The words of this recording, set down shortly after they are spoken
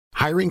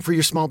Hiring for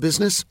your small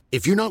business?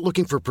 If you're not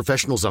looking for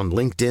professionals on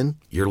LinkedIn,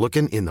 you're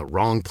looking in the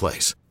wrong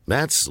place.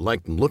 That's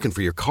like looking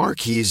for your car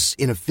keys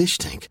in a fish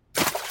tank.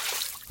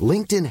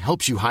 LinkedIn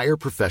helps you hire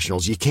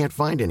professionals you can't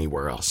find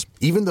anywhere else,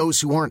 even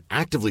those who aren't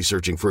actively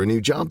searching for a new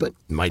job but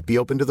might be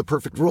open to the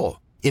perfect role.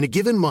 In a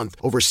given month,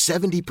 over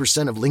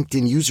 70% of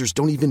LinkedIn users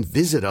don't even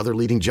visit other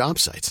leading job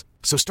sites.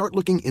 So start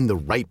looking in the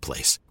right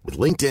place. With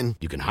LinkedIn,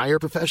 you can hire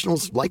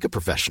professionals like a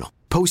professional.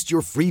 Post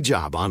your free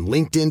job on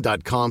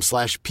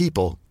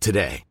linkedin.com/people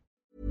today.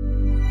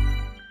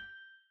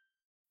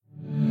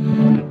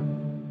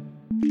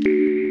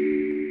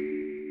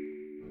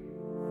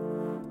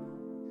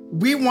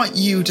 We want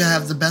you to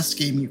have the best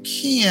game you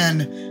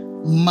can,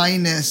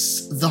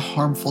 minus the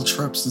harmful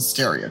tropes and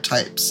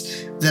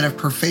stereotypes that have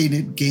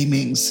pervaded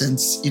gaming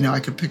since, I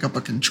could pick up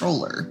a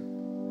controller.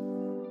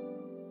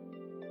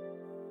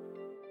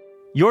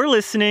 You're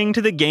listening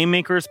to the Game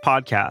Makers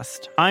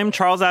Podcast. I'm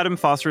Charles Adam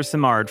Foster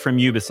Simard from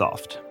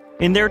Ubisoft.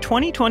 In their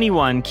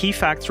 2021 Key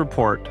Facts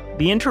report,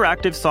 the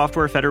Interactive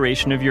Software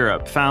Federation of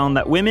Europe found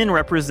that women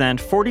represent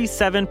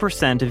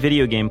 47% of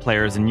video game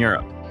players in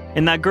Europe,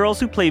 and that girls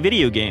who play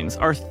video games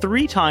are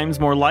 3 times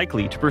more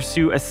likely to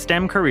pursue a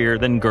STEM career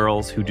than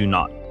girls who do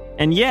not.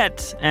 And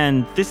yet,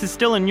 and this is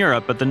still in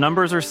Europe, but the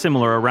numbers are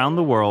similar around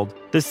the world,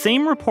 the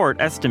same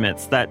report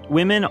estimates that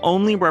women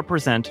only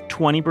represent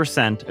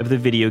 20% of the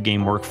video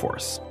game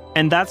workforce.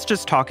 And that's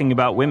just talking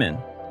about women.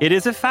 It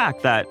is a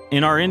fact that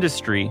in our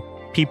industry,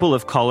 people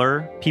of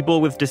color,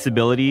 people with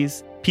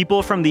disabilities,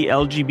 people from the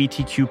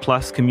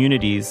LGBTQ+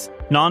 communities,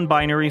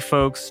 non-binary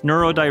folks,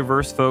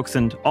 neurodiverse folks,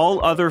 and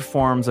all other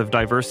forms of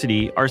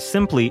diversity are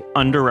simply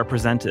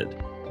underrepresented,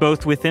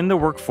 both within the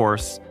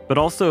workforce, but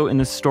also in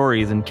the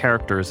stories and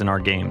characters in our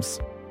games.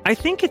 I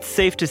think it's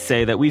safe to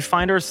say that we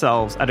find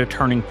ourselves at a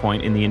turning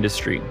point in the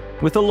industry,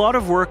 with a lot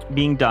of work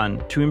being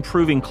done to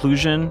improve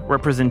inclusion,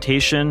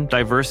 representation,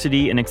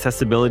 diversity, and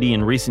accessibility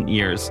in recent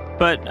years.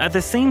 But at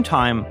the same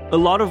time, a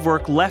lot of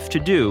work left to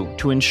do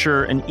to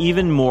ensure an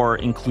even more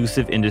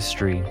inclusive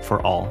industry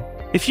for all.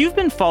 If you've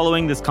been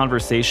following this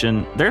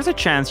conversation, there's a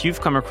chance you've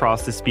come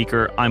across the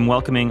speaker I'm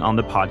welcoming on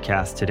the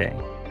podcast today.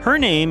 Her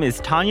name is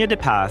Tanya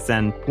DePass,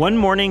 and one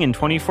morning in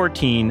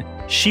 2014,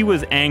 she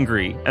was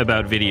angry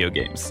about video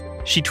games.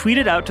 She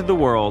tweeted out to the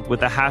world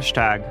with the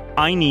hashtag,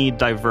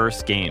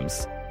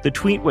 #INeedDiverseGames. The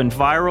tweet went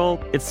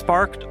viral, it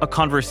sparked a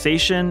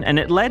conversation, and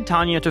it led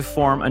Tanya to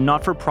form a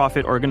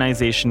not-for-profit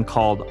organization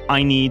called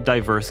I Need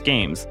Diverse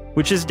Games,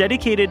 which is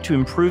dedicated to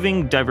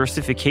improving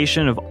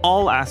diversification of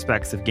all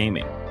aspects of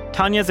gaming.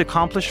 Tanya's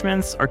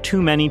accomplishments are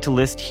too many to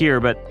list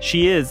here, but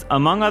she is,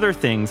 among other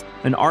things,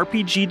 an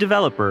RPG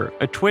developer,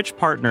 a Twitch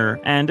partner,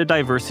 and a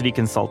diversity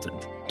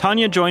consultant.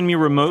 Tanya joined me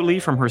remotely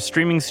from her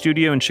streaming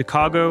studio in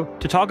Chicago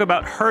to talk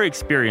about her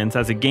experience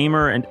as a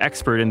gamer and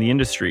expert in the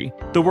industry,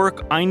 the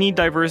work I Need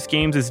Diverse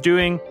Games is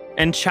doing,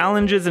 and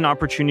challenges and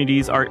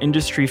opportunities our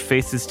industry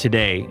faces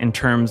today in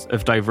terms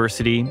of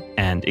diversity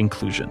and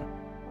inclusion.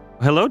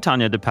 Hello,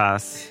 Tanya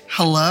DePass.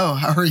 Hello,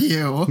 how are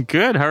you?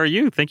 Good, how are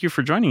you? Thank you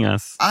for joining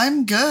us.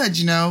 I'm good,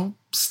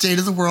 state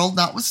of the world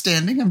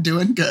notwithstanding, I'm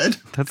doing good.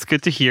 That's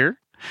good to hear.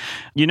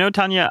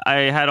 Tanya,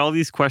 I had all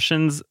these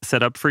questions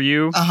set up for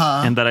you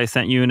and that I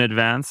sent you in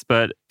advance,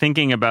 but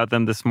thinking about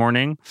them this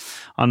morning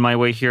on my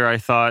way here, I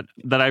thought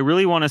that I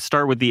really want to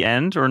start with the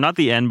end, or not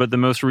the end, but the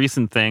most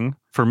recent thing,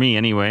 for me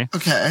anyway,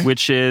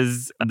 which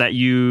is that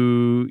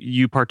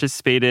you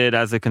participated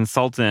as a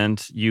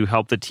consultant. You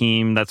helped the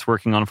team that's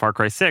working on Far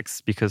Cry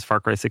 6, because Far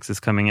Cry 6 is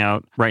coming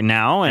out right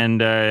now,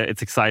 and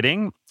it's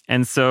exciting.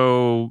 And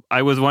so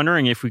I was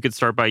wondering if we could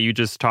start by you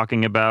just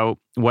talking about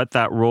what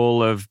that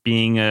role of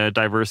being a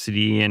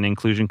diversity and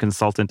inclusion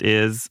consultant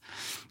is,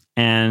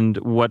 and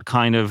what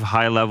kind of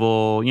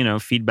high-level,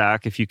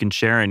 feedback, if you can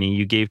share any,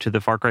 you gave to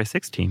the Far Cry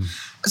 6 team.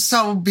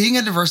 So being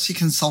a diversity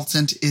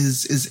consultant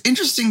is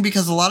interesting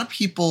because a lot of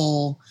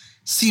people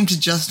seem to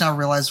just now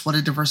realize what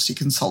a diversity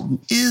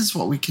consultant is,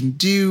 what we can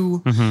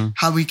do,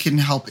 how we can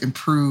help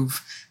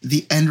improve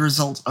the end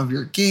result of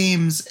your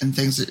games and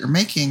things that you're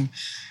making.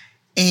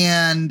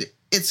 And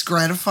it's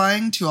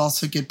gratifying to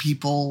also get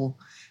people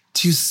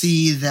to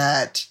see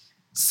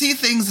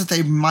things that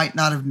they might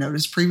not have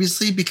noticed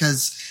previously,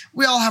 because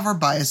we all have our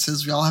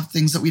biases. We all have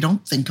things that we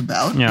don't think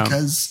about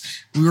because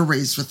we were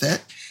raised with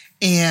it.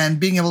 And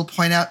being able to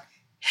point out,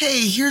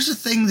 hey, here's a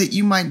thing that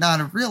you might not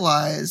have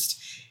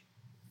realized,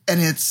 and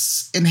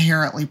it's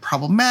inherently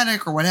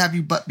problematic or what have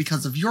you, but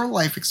because of your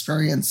life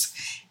experience,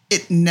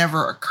 it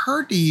never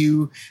occurred to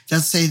you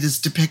that, say, this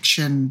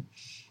depiction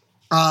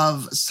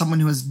of someone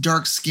who is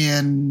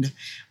dark-skinned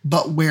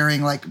but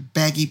wearing like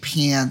baggy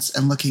pants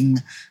and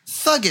looking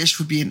thuggish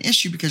would be an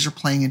issue because you're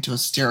playing into a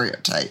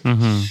stereotype.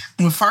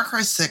 With Far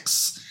Cry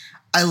 6,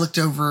 I looked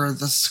over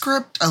the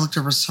script, I looked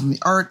over some of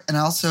the art, and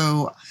I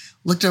also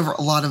looked over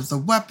a lot of the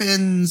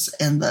weapons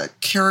and the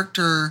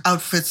character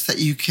outfits that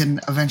you can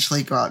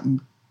eventually go out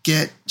and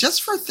get,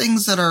 just for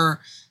things that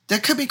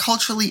could be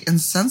culturally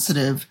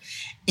insensitive.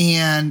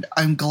 And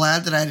I'm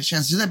glad that I had a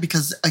chance to do that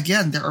because,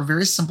 again, there are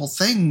very simple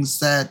things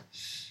that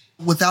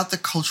without the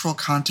cultural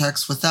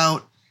context,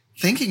 without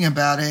thinking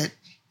about it,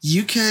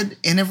 you could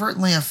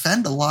inadvertently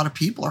offend a lot of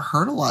people or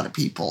hurt a lot of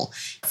people.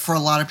 For a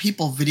lot of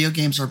people, video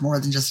games are more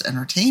than just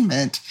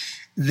entertainment.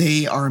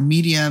 They are a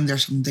medium.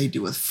 There's something they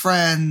do with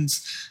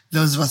friends.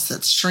 Those of us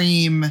that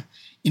stream,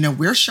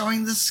 we're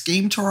showing this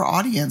game to our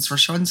audience. We're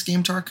showing this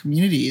game to our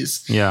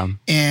communities. Yeah.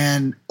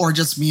 Or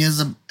just me as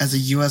a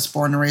U.S.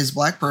 born and raised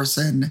Black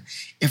person,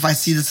 if I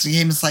see this in a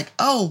game, it's like,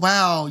 oh,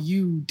 wow,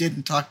 you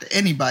didn't talk to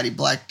anybody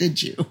Black,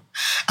 did you?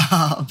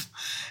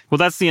 Well,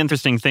 that's the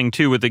interesting thing,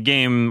 too, with the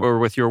game or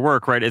with your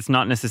work, right? It's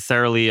not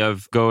necessarily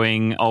of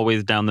going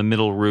always down the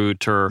middle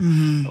route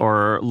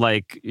or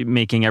like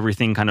making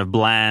everything kind of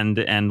bland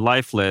and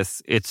lifeless.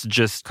 It's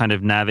just kind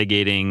of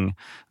navigating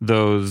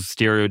those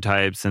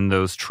stereotypes and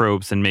those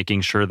tropes and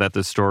making sure that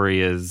the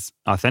story is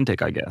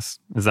authentic, I guess.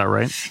 Is that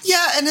right?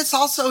 Yeah, and it's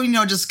also,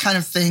 just kind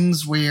of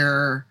things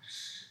where,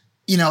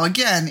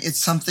 again, it's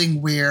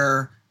something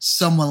where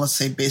someone, let's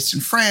say, based in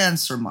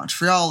France or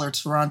Montreal or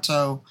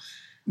Toronto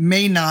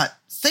may not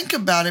think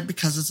about it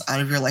because it's out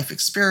of your life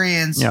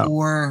experience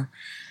or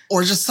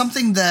just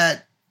something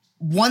that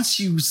once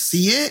you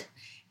see it,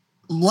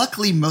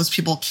 luckily most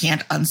people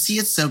can't unsee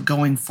it. So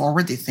going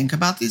forward, they think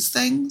about these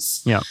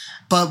things. Yeah.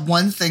 But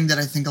one thing that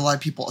I think a lot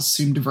of people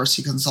assume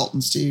diversity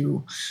consultants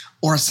do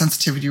or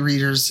sensitivity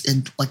readers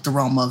in like the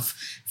realm of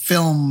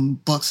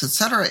film, books,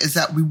 etc., is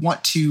that we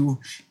want to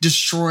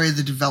destroy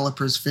the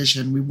developer's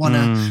vision. We want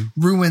to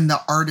ruin the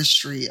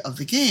artistry of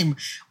the game.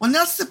 When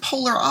that's the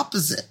polar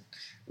opposite.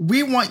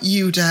 We want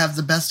you to have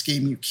the best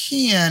game you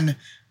can,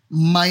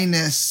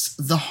 minus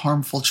the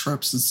harmful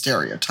tropes and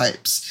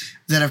stereotypes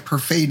that have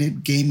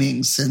pervaded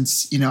gaming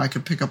since, I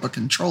could pick up a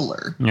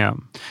controller. Yeah.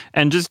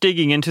 And just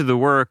digging into the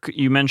work,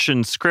 you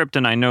mentioned script,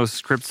 and I know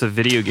scripts of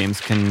video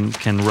games can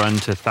run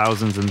to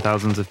thousands and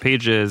thousands of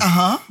pages.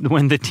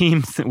 When the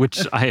team,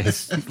 which I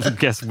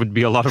guess would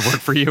be a lot of work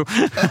for you.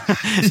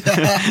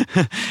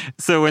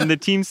 So when the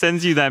team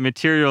sends you that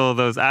material,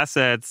 those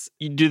assets,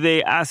 do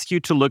they ask you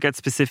to look at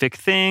specific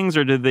things,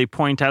 or do they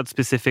point out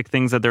specific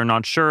things that they're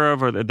not sure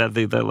of, or that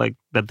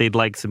they'd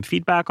like some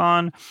feedback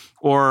on?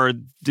 Or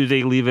do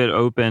they leave it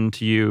open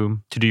to you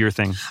to do your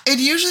thing? It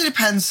usually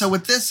depends. So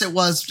with this, it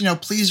was,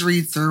 please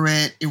read through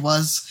it. It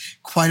was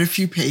quite a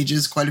few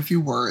pages, quite a few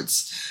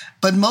words.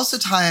 But most of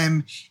the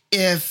time,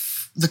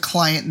 if the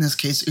client, in this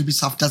case,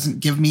 Ubisoft, doesn't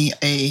give me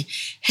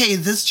hey,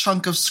 this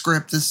chunk of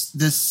script,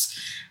 this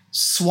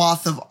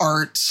swath of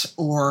art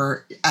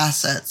or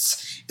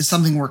assets is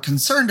something we're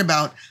concerned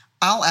about,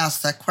 I'll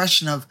ask that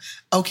question of,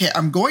 okay,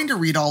 I'm going to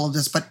read all of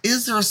this, but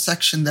is there a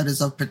section that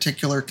is of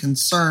particular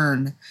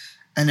concern?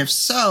 And if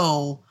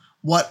so,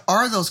 what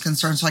are those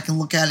concerns? So I can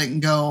look at it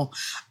and go,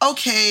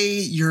 okay,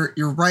 you're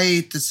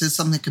right. This is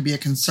something that could be a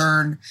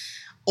concern.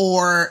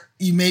 Or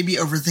you may be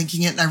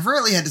overthinking it. And I've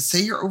rarely had to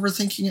say you're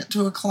overthinking it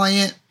to a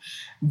client,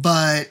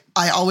 but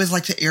I always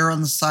like to err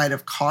on the side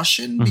of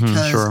caution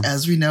because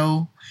as we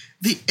know,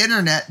 the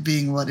internet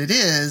being what it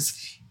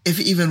is, if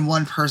even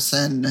one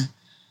person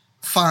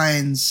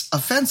finds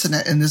offense in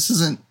it, and this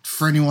isn't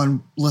for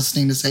anyone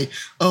listening to say,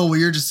 oh, well,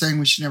 you're just saying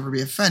we should never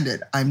be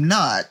offended. I'm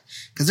not,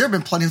 because there have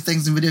been plenty of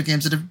things in video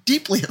games that have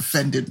deeply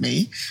offended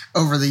me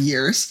over the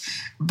years.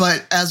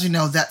 But as we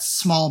know, that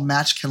small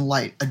match can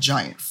light a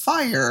giant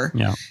fire.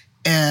 Yeah.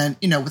 And,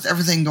 with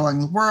everything going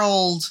in the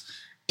world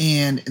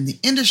and in the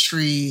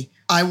industry,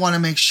 I want to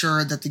make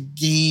sure that the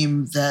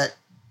game that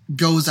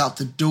goes out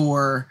the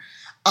door,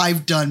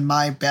 I've done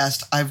my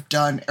best. I've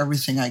done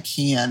everything I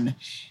can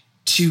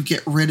to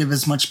get rid of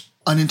as much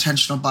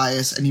unintentional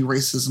bias, any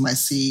racism I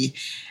see.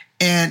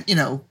 And,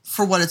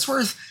 for what it's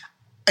worth,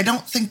 I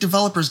don't think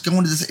developers go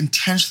into this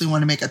intentionally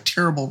want to make a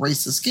terrible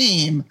racist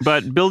game.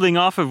 But building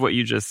off of what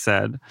you just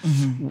said,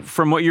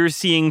 from what you're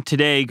seeing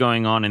today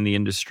going on in the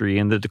industry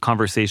and the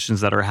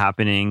conversations that are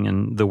happening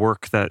and the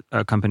work that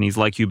companies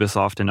like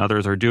Ubisoft and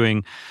others are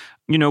doing,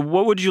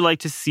 what would you like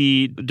to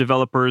see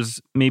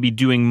developers maybe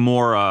doing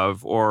more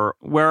of? Or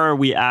where are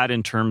we at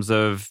in terms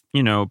of,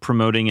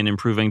 promoting and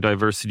improving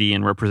diversity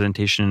and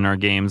representation in our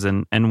games,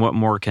 and what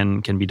more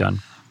can be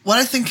done? What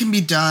I think can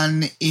be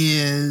done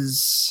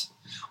is,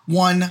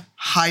 one,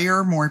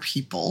 hire more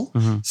people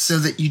so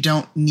that you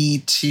don't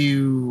need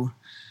to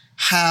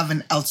have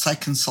an outside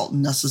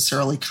consultant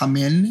necessarily come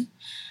in.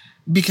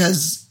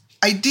 Because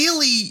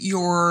ideally,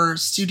 your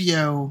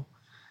studio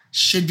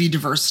should be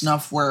diverse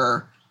enough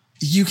where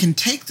you can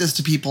take this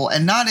to people,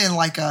 and not in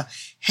like a,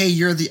 hey,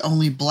 you're the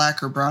only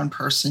Black or brown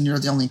person, you're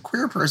the only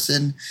queer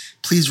person,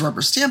 please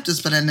rubber stamp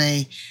this, but in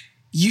a,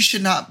 you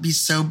should not be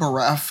so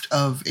bereft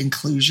of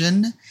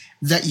inclusion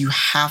that you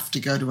have to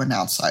go to an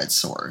outside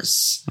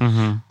source.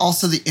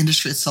 Also, the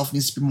industry itself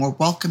needs to be more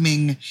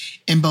welcoming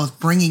in both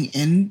bringing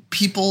in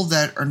people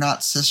that are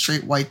not cis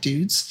straight white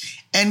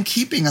dudes and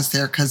keeping us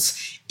there.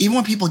 Because even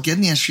when people get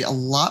in the industry, a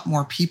lot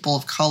more people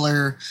of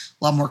color,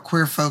 a lot more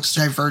queer folks,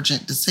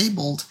 divergent,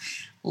 disabled,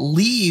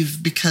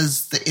 leave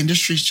because the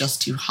industry is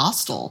just too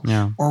hostile,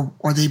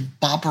 or they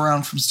bop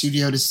around from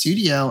studio to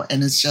studio,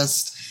 and it's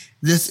just,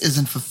 this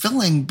isn't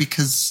fulfilling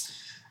because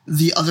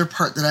the other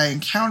part that I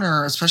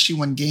encounter, especially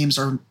when games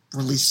are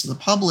released to the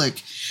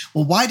public,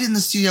 well, why didn't the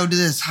studio do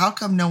this? How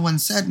come no one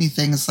said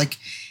anything? It's like,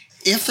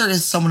 if there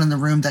is someone in the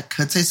room that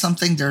could say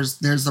something, there's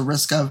the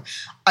risk of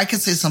I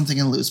could say something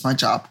and lose my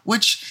job,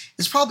 which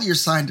is probably your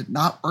sign to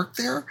not work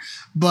there.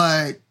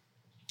 But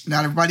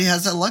not everybody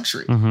has that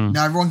luxury. Mm-hmm.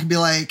 Not everyone can be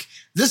like,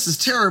 this is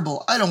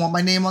terrible. I don't want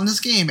my name on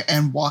this game,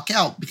 and walk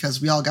out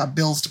because we all got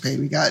bills to pay.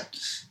 We got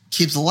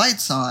keep the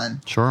lights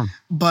on. Sure.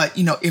 But,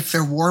 if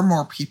there were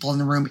more people in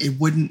the room, it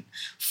wouldn't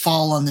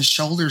fall on the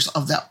shoulders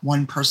of that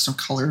one person of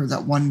color,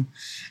 that one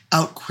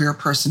out queer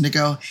person to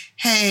go,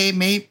 hey,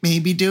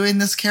 maybe doing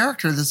this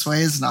character this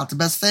way is not the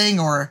best thing,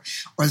 or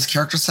this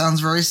character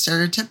sounds very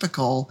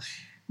stereotypical,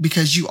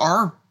 because you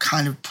are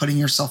kind of putting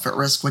yourself at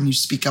risk when you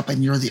speak up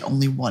and you're the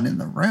only one in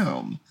the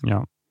room.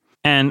 Yeah.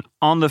 And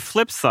on the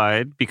flip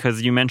side,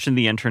 because you mentioned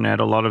the internet,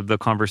 a lot of the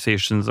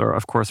conversations are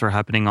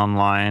happening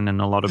online,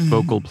 and a lot of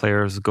vocal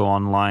players go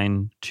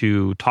online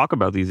to talk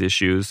about these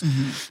issues.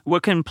 Mm-hmm.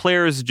 What can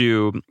players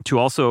do to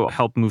also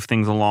help move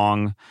things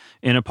along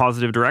in a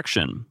positive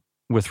direction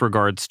with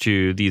regards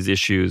to these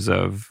issues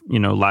of,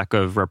 lack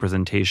of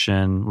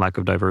representation, lack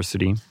of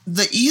diversity?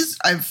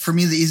 For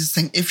me, the easiest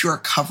thing, if you're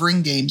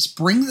covering games,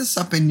 bring this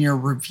up in your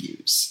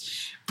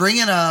reviews. Bring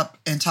it up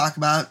and talk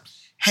about,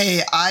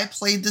 hey, I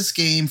played this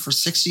game for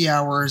 60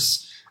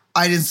 hours.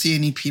 I didn't see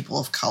any people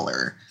of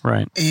color.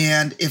 Right.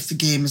 And if the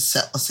game is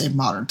set, let's say,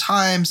 modern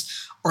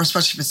times, or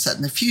especially if it's set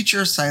in the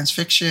future, science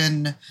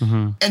fiction,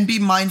 and be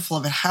mindful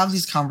of it. Have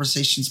these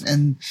conversations.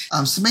 And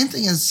so the main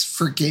thing is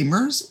for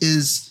gamers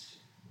is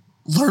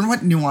learn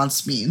what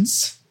nuance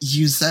means.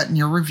 Use that in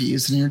your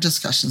reviews and in your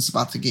discussions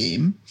about the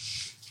game.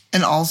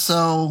 And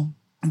also,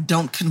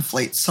 don't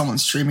conflate someone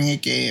streaming a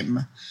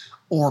game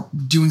or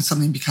doing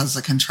something because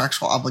of a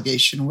contractual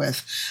obligation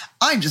with,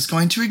 I'm just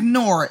going to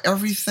ignore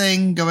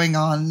everything going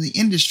on in the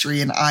industry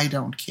and I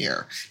don't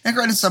care. Now,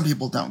 granted, some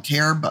people don't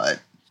care,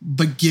 but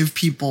give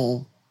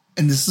people,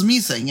 and this is me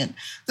saying it,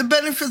 the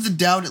benefit of the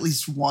doubt at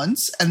least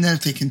once, and then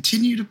if they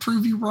continue to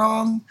prove you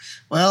wrong,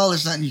 well,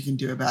 there's nothing you can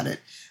do about it.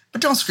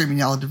 But don't scream and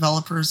yell at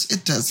developers.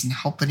 It doesn't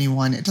help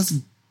anyone. It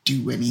doesn't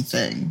do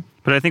anything.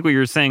 But I think what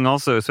you're saying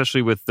also,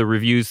 especially with the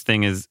reviews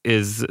thing,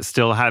 is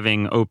still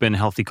having open,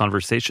 healthy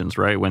conversations,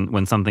 right?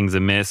 When something's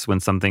amiss, when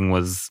something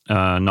was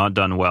not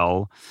done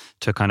well,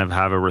 to kind of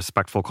have a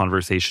respectful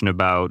conversation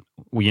about,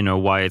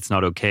 why it's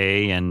not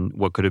okay and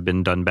what could have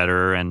been done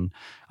better. And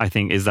I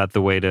think, is that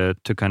the way to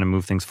kind of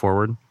move things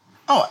forward?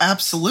 Oh,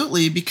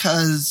 absolutely.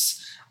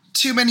 Because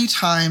too many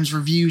times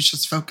reviews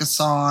just focus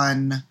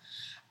on,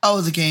 oh,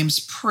 the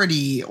game's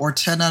pretty, or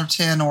 10 out of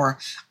 10, or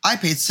I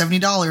paid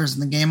 $70 and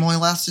the game only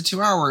lasted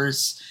 2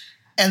 hours.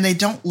 And they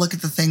don't look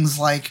at the things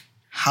like,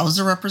 how's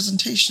the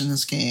representation in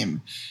this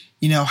game?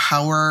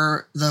 How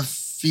are the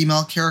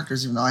female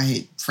characters, even though I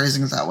hate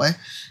phrasing it that way,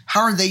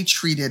 how are they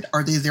treated?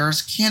 Are they there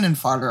as cannon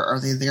fodder? Are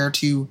they there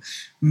to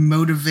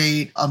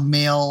motivate a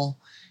male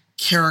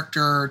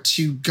character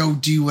to go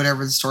do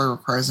whatever the story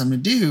requires them to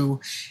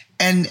do?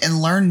 And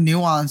learn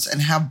nuance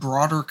and have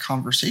broader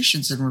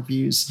conversations in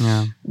reviews,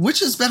 which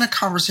has been a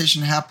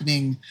conversation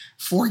happening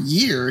for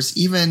years.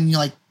 Even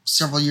like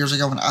several years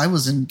ago when I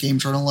was in game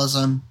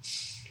journalism,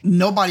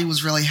 nobody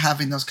was really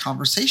having those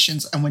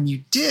conversations. And when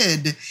you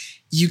did,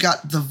 you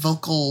got the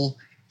vocal,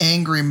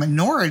 angry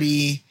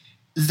minority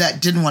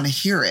that didn't want to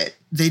hear it.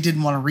 They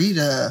didn't want to read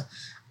a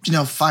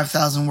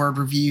 5,000 word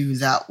review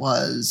that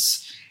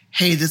was,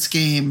 hey, this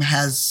game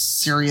has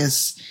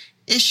serious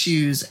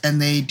issues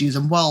and they do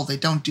them well, they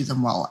don't do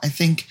them well. I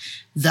think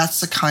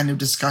that's the kind of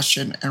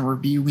discussion and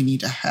review we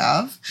need to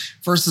have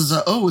versus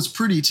it's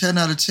pretty 10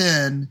 out of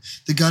 10.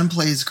 The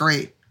gunplay is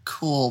great.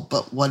 Cool.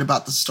 But what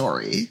about the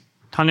story?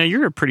 Tanya,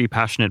 you're a pretty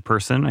passionate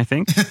person, I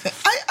think.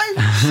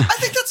 I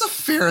think that's a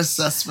fair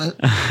assessment.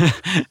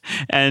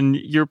 And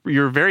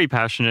you're very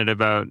passionate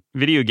about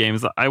video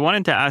games. I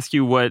wanted to ask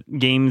you what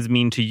games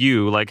mean to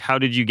you. Like, how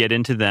did you get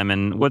into them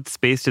and what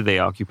space do they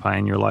occupy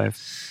in your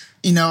life?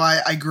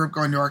 I grew up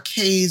going to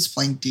arcades,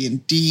 playing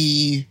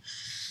D&D.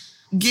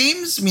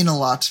 Games mean a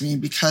lot to me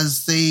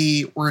because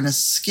they were an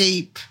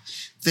escape.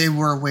 They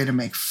were a way to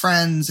make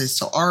friends. They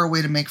still are a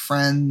way to make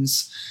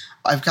friends.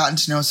 I've gotten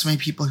to know so many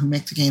people who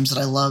make the games that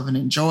I love and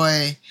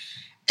enjoy.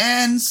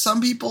 And some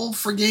people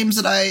for games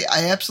that I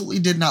absolutely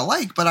did not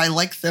like, but I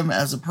like them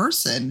as a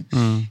person.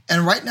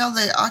 And right now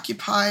they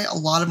occupy a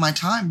lot of my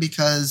time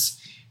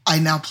because I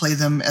now play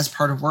them as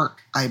part of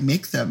work. I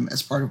make them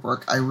as part of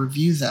work. I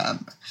review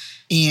them.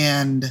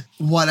 And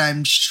what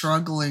I'm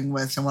struggling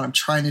with and what I'm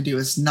trying to do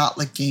is not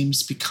let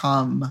games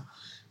become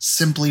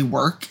simply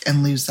work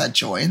and lose that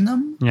joy in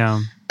them.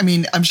 Yeah. I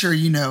mean, I'm sure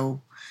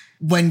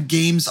when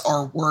games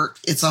are work,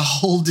 it's a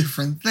whole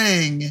different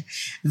thing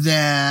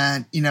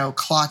than,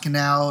 clocking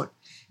out,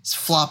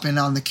 flopping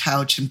on the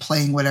couch and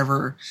playing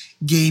whatever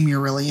game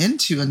you're really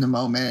into in the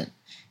moment.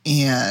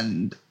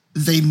 And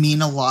they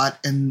mean a lot.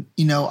 And,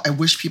 I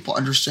wish people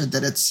understood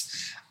that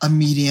it's a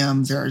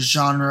medium, they're a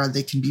genre,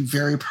 they can be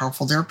very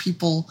powerful. There are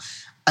people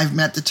I've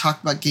met that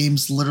talk about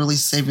games literally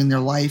saving their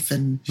life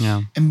and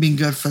being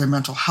good for their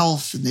mental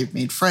health, and they've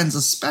made friends,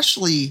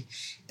 especially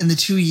in the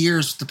 2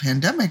 years with the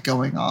pandemic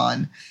going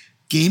on,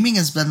 gaming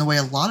has been the way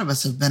a lot of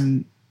us have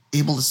been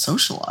able to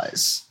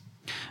socialize.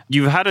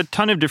 You've had a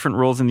ton of different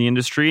roles in the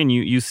industry, and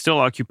you still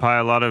occupy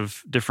a lot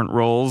of different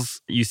roles.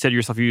 You said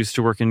yourself you used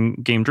to work in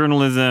game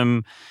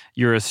journalism.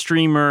 You're a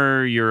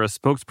streamer, you're a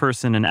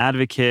spokesperson, an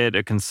advocate,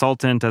 a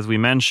consultant, as we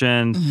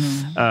mentioned,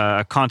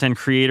 a content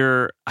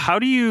creator. How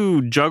do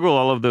you juggle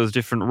all of those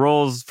different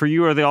roles? For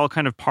you, are they all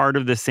kind of part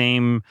of the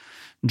same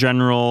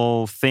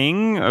general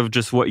thing of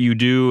just what you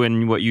do,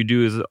 and what you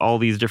do is all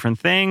these different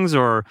things?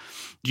 Or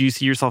do you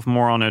see yourself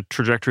more on a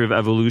trajectory of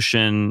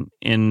evolution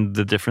in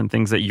the different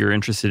things that you're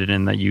interested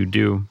in that you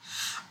do?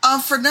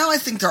 For now, I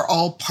think they're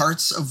all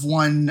parts of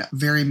one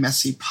very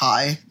messy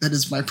pie that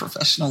is my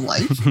professional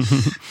life.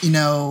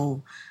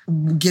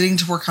 Getting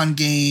to work on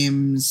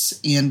games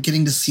and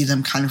getting to see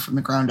them kind of from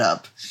the ground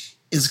up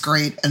is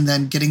great. And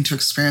then getting to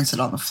experience it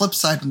on the flip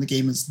side when the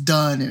game is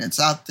done and it's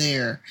out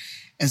there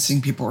and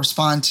seeing people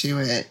respond to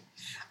it.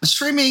 But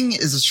streaming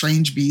is a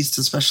strange beast,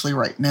 especially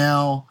right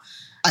now.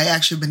 I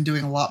actually have been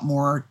doing a lot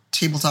more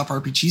tabletop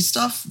RPG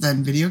stuff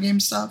than video game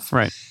stuff.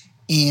 Right.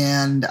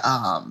 And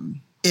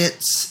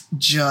it's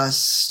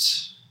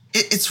just,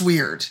 it's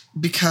weird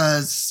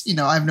because,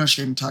 I have no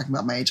shame in talking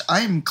about my age.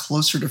 I am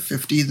closer to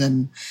 50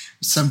 than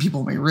some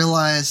people may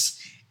realize.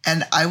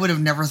 And I would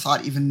have never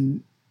thought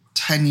even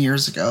 10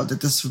 years ago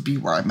that this would be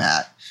where I'm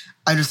at.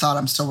 I just thought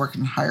I'm still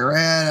working in higher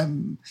ed.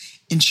 I'm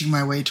inching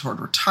my way toward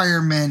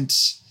retirement,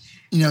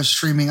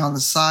 streaming on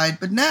the side.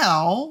 But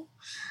now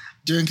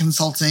doing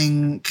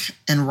consulting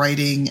and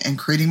writing and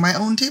creating my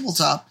own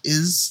tabletop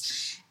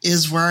is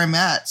where I'm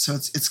at. So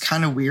it's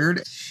kind of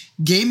weird.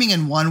 Gaming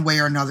in one way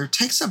or another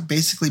takes up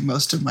basically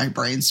most of my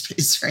brain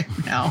space right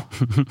now.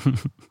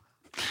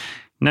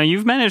 Now,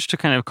 you've managed to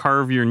kind of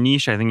carve your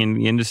niche, I think, in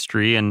the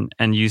industry. And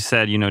you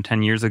said,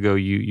 10 years ago,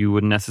 you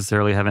wouldn't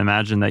necessarily have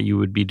imagined that you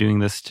would be doing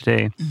this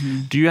today.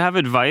 Mm-hmm. Do you have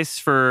advice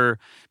for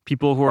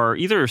people who are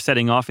either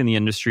setting off in the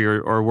industry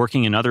or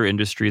working in other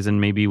industries and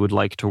maybe would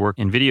like to work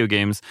in video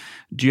games?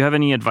 Do you have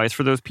any advice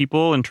for those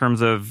people in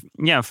terms of,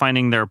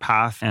 finding their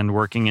path and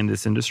working in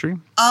this industry?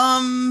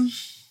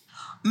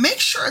 Make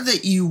sure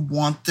that you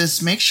want this.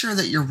 Make sure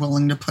that you're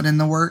willing to put in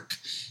the work,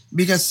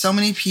 because so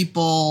many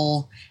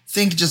people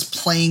think just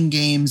playing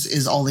games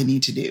is all they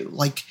need to do.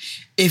 Like,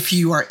 if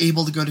you are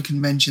able to go to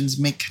conventions,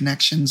 make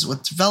connections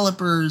with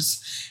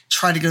developers,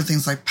 try to go to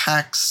things like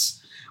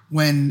PAX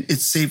when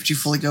it's safe to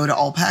fully go to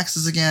all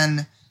PAXs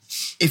again.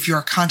 If you're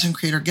a content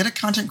creator, get a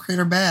content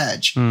creator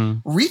badge.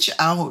 Reach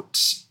out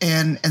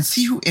and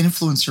see who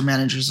influencer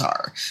managers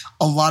are.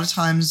 A lot of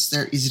times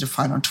they're easy to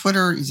find on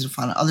Twitter, easy to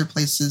find on other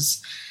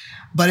places.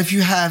 But if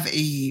you have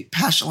a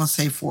passion, let's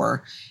say,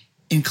 for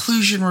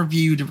inclusion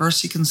review,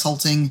 diversity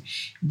consulting,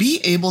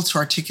 be able to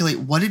articulate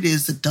what it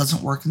is that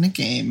doesn't work in the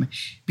game,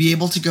 be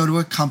able to go to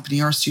a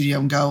company or a studio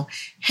and go,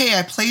 hey,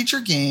 I played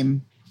your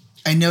game.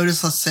 I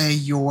noticed, let's say,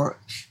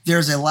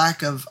 there's a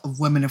lack of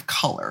women of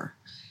color.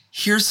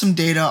 Here's some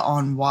data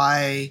on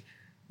why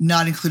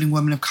not including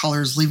women of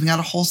color is leaving out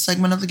a whole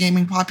segment of the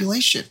gaming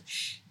population.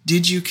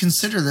 Did you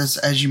consider this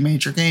as you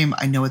made your game?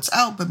 I know it's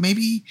out, but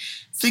maybe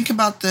think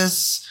about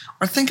this,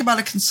 or think about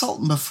a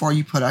consultant before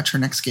you put out your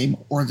next game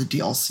or the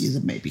DLC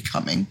that may be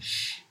coming.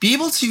 Be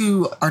able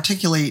to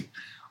articulate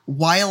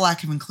why a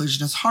lack of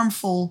inclusion is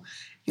harmful.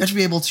 You have to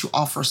be able to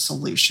offer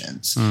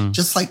solutions.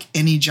 Just like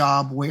any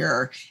job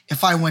where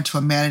if I went to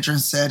a manager and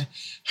said,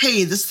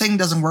 hey, this thing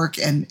doesn't work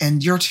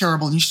and you're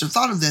terrible and you should have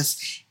thought of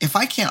this. If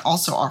I can't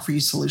also offer you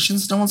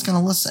solutions, no one's going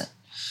to listen.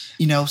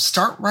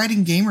 Start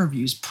writing game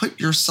reviews, put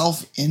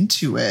yourself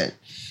into it.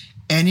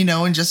 And,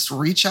 and just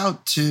reach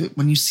out to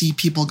when you see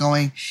people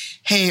going,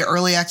 hey,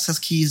 early access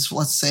keys,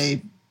 let's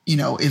say,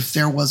 if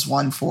there was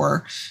one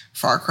for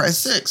Far Cry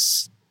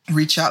 6,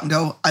 reach out and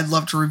go, I'd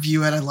love to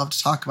review it. I'd love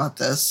to talk about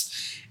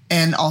this.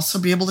 And also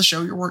be able to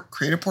show your work,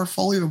 create a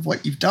portfolio of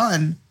what you've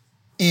done.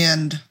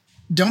 And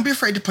don't be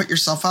afraid to put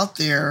yourself out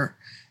there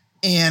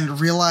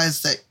and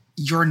realize that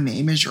your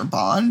name is your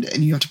bond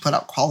and you have to put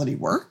out quality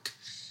work.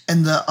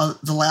 And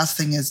the last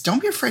thing is,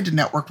 don't be afraid to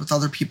network with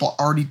other people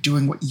already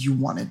doing what you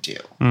want to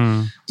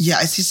do. Yeah,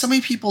 I see so many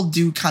people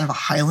do kind of a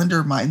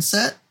Highlander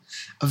mindset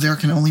of there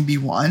can only be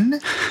one.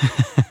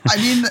 I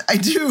mean, I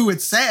do.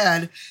 It's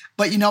sad.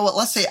 But you know what?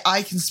 Let's say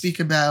I can speak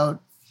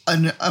about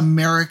an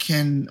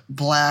American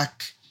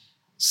Black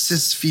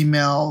cis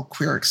female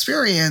queer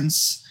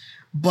experience,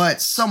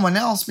 but someone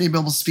else may be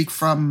able to speak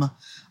from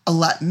a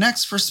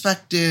Latinx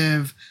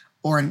perspective,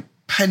 or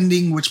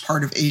pending which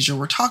part of Asia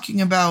we're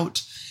talking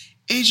about,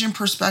 Asian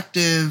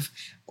perspective.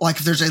 Like,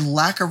 if there's a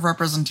lack of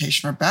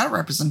representation or bad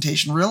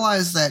representation,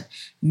 realize that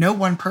no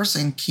one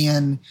person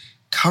can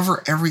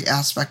cover every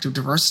aspect of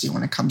diversity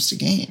when it comes to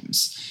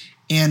games.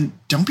 And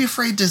don't be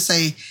afraid to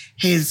say,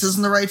 hey, this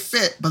isn't the right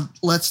fit, but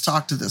let's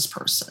talk to this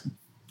person.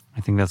 I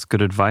think that's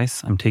good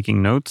advice. I'm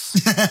taking notes.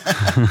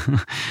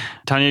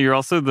 Tanya, you're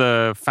also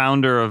the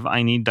founder of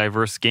I Need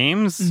Diverse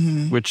Games,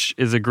 which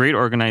is a great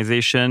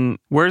organization.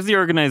 Where's the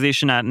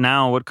organization at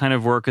now? What kind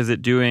of work is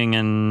it doing?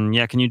 And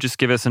can you just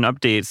give us an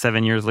update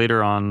 7 years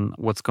later on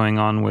what's going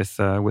on with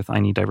I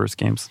Need Diverse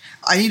Games?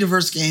 I Need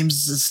Diverse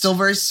Games is still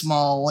very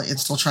small.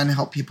 It's still trying to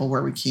help people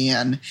where we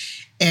can.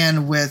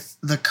 And with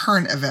the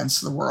current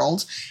events of the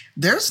world,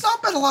 there's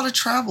not been a lot of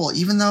travel.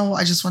 Even though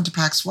I just went to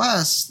PAX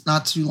West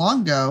not too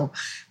long ago,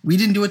 we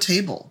didn't do a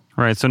table.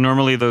 Right. So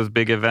normally those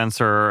big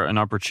events are an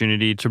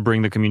opportunity to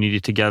bring the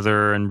community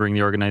together and bring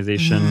the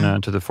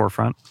organization to the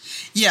forefront.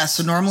 Yeah.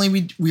 So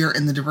normally we are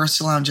in the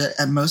Diversity Lounge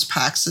at most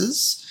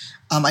PAXs.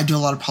 I do a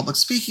lot of public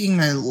speaking.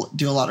 I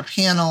do a lot of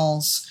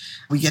panels.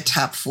 We get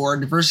tapped for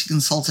diversity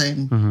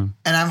consulting.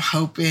 And I'm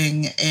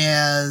hoping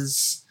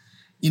as,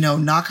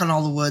 knock on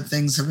all the wood,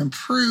 things have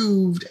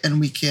improved and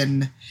we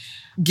can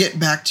get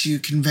back to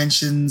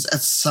conventions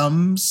at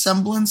some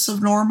semblance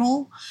of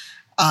normal.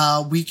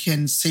 We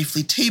can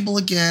safely table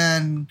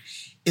again.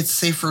 It's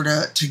safer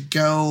to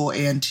go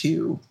and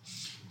to,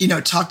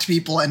 talk to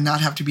people and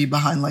not have to be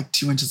behind like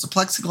 2 inches of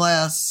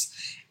plexiglass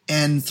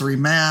and 3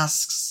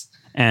 masks.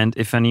 And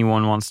if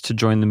anyone wants to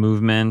join the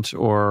movement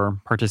or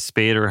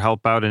participate or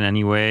help out in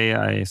any way,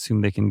 I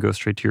assume they can go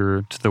straight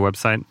to the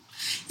website.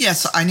 Yeah,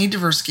 so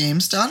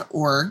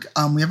ineeddiversegames.org.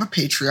 We have a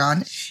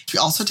Patreon. We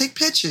also take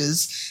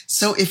pitches.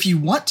 So if you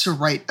want to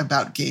write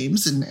about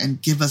games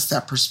and give us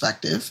that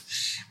perspective,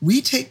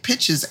 we take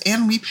pitches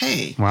and we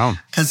pay. Wow.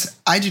 Because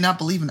I do not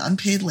believe in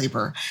unpaid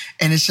labor.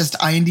 And it's just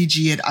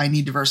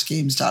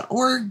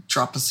indg@ineeddiversegames.org.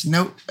 Drop us a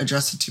note,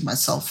 address it to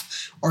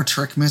myself or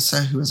to Rick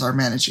Musa, who is our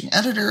managing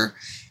editor.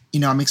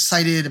 I'm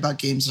excited about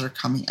games that are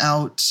coming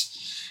out.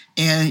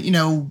 And,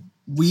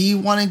 we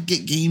want to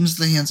get games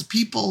in the hands of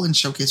people and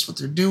showcase what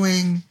they're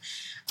doing,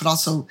 but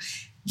also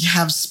you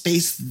have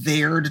space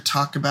there to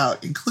talk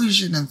about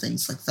inclusion and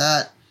things like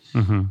that.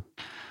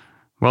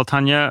 Well,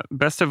 Tanya,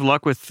 best of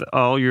luck with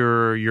all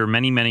your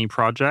many, many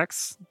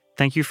projects.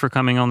 Thank you for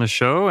coming on the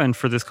show and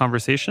for this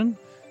conversation.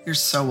 You're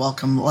so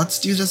welcome. Let's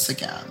do this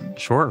again.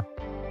 Sure.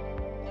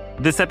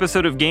 This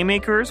episode of Game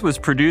Makers was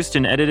produced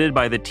and edited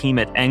by the team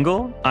at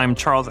Engel. I'm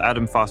Charles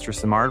Adam Foster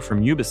Simard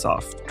from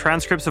Ubisoft.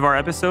 Transcripts of our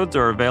episodes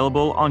are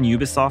available on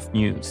Ubisoft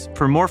News.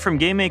 For more from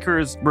Game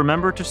Makers,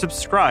 remember to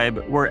subscribe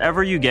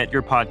wherever you get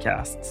your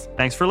podcasts.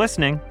 Thanks for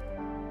listening.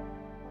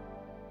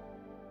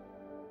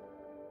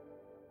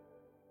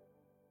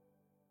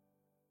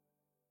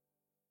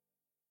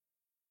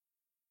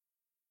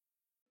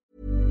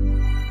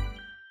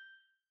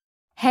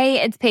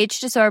 Hey, it's Paige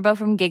DeSorbo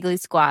from Giggly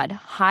Squad.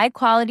 High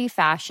quality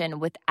fashion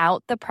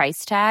without the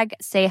price tag.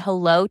 Say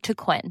hello to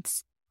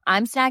Quince.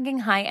 I'm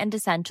snagging high-end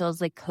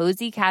essentials like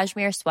cozy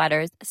cashmere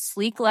sweaters,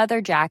 sleek leather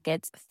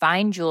jackets,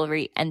 fine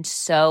jewelry, and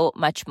so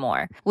much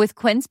more. With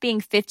Quince being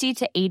 50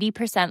 to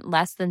 80%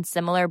 less than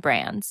similar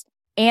brands.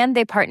 And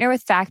they partner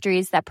with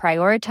factories that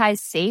prioritize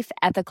safe,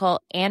 ethical,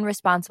 and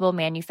responsible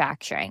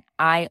manufacturing.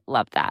 I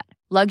love that.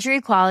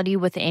 Luxury quality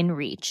within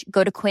reach.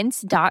 Go to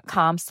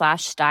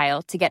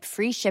quince.com/style to get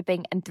free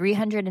shipping and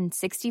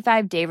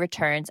 365-day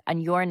returns on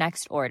your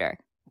next order.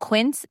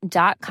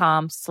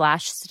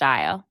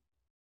 Quince.com/style.